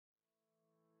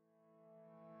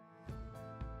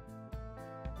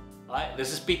Hi,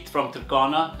 this is Pete from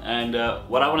Turkana, and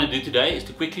what I want to do today is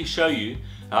to quickly show you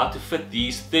how to fit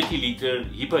these 30-liter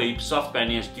Hippo Hips soft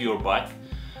panniers to your bike.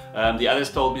 The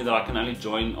others told me that I can only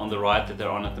join on the ride that they're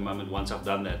on at the moment once I've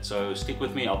done that, so stick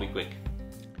with me, I'll be quick.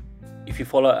 If you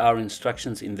follow our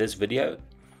instructions in this video,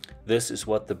 this is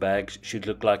what the bags should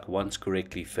look like once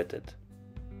correctly fitted.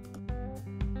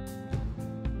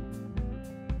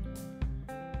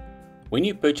 When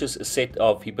you purchase a set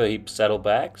of Hippo Hips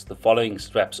saddlebags, the following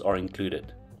straps are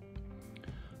included.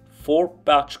 4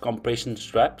 pouch compression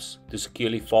straps to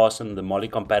securely fasten the MOLLE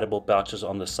compatible pouches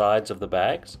on the sides of the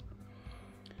bags.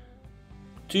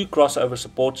 2 crossover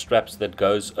support straps that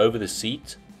goes over the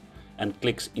seat and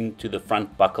clicks into the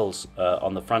front buckles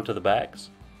on the front of the bags.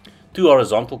 2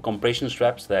 horizontal compression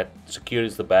straps that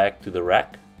secures the bag to the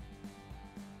rack.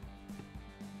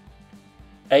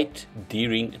 8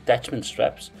 D-ring attachment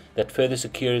straps that further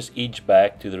secures each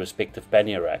bag to the respective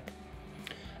pannier rack.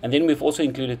 And then we've also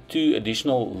included 2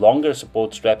 additional longer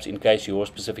support straps in case your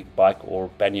specific bike or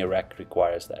pannier rack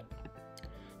requires that.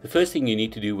 The first thing you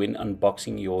need to do when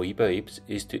unboxing your Hippo Hips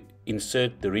is to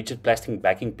insert the rigid plastic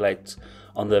backing plates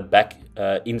on the back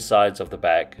insides of the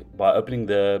bag by opening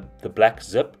the black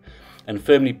zip and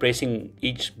firmly pressing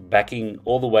each backing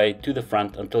all the way to the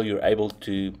front until you're able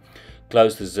to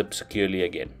close the zip securely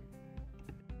again.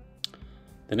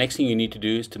 The next thing you need to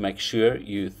do is to make sure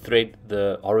you thread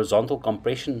the horizontal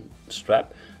compression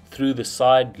strap through the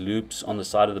side loops on the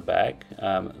side of the bag.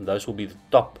 Those will be the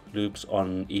top loops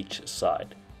on each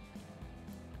side.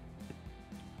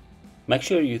 Make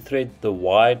sure you thread the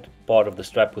wide part of the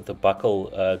strap with the buckle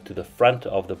to the front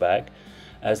of the bag,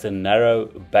 as the narrow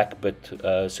back bit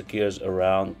secures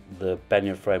around the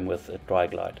pannier frame with a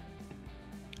tri-glide.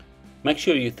 Make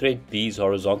sure you thread these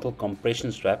horizontal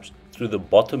compression straps through the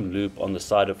bottom loop on the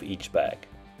side of each bag.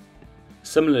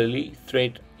 Similarly,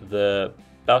 thread the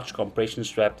pouch compression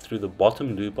strap through the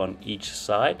bottom loop on each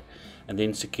side and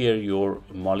then secure your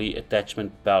MOLLE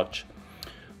attachment pouch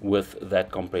with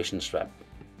that compression strap.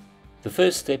 The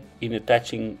first step in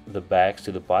attaching the bags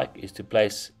to the bike is to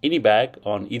place any bag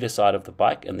on either side of the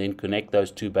bike and then connect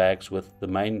those 2 bags with the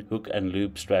main hook and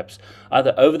loop straps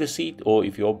either over the seat, or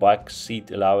if your bike's seat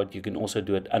allow it, you can also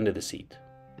do it under the seat.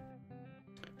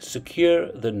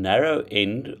 Secure the narrow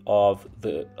end of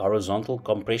the horizontal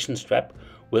compression strap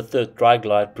with the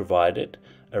tri-glide provided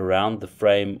around the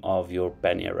frame of your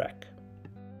pannier rack.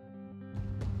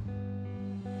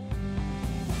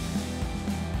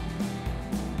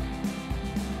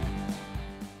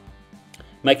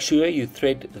 Make sure you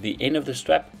thread the end of the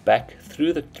strap back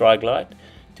through the tri-glide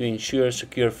to ensure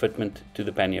secure fitment to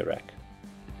the pannier rack.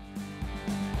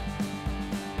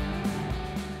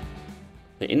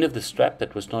 The end of the strap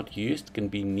that was not used can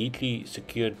be neatly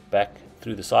secured back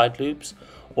through the side loops,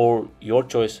 or your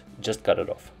choice, just cut it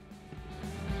off.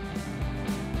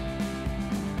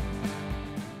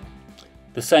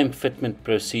 The same fitment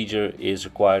procedure is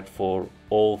required for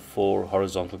all 4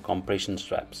 horizontal compression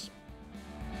straps.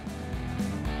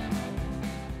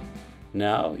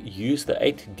 Now use the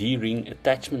 8 D-ring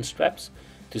attachment straps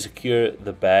to secure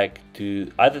the bag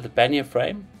to either the pannier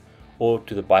frame or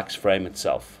to the bike's frame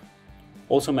itself.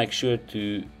 Also make sure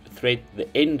to thread the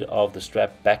end of the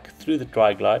strap back through the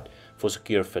tri-glide for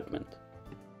secure fitment.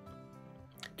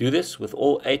 Do this with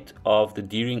all 8 of the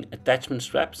D-ring attachment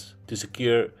straps to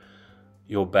secure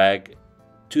your bag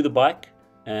to the bike,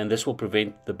 and this will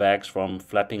prevent the bags from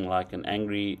flapping like an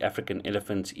angry African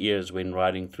elephant's ears when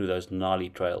riding through those gnarly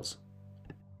trails.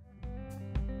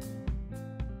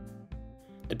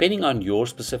 Depending on your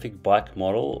specific bike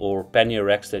model or pannier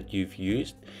racks that you've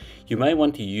used, you may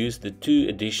want to use the 2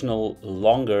 additional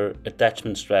longer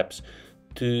attachment straps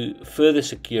to further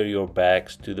secure your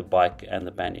bags to the bike and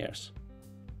the panniers.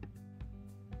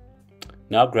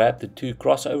 Now grab the 2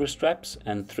 crossover straps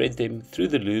and thread them through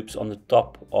the loops on the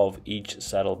top of each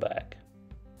saddlebag.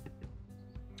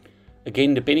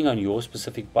 Again, depending on your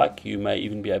specific bike, you may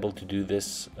even be able to do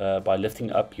this by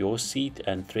lifting up your seat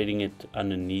and threading it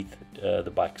underneath the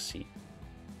bike seat.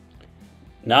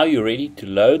 Now you're ready to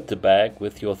load the bag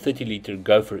with your 30-liter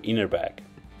Gopher inner bag.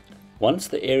 Once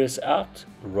the air is out,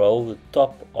 roll the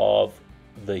top of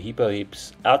the Hippo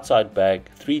Hips outside bag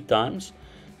 3 times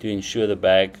to ensure the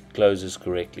bag closes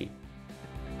correctly.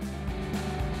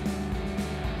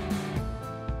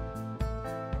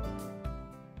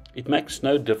 It makes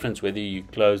no difference whether you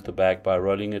close the bag by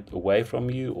rolling it away from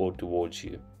you or towards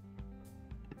you.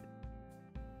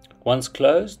 Once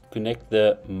closed, connect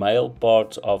the male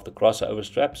parts of the crossover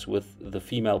straps with the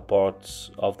female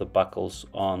parts of the buckles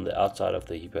on the outside of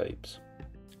the Hippo Hips.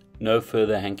 No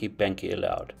further hanky-panky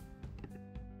allowed.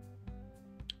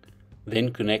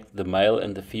 Then connect the male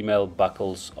and the female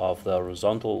buckles of the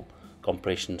horizontal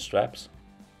compression straps.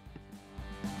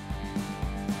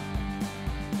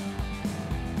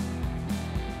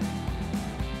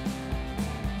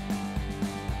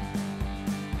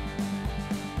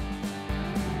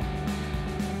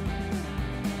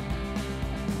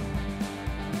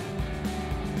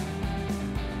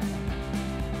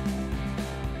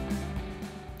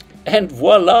 And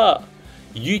voila!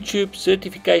 YouTube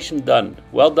certification done.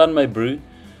 Well done, my brew.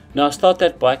 Now start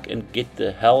that bike and get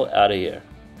the hell out of here.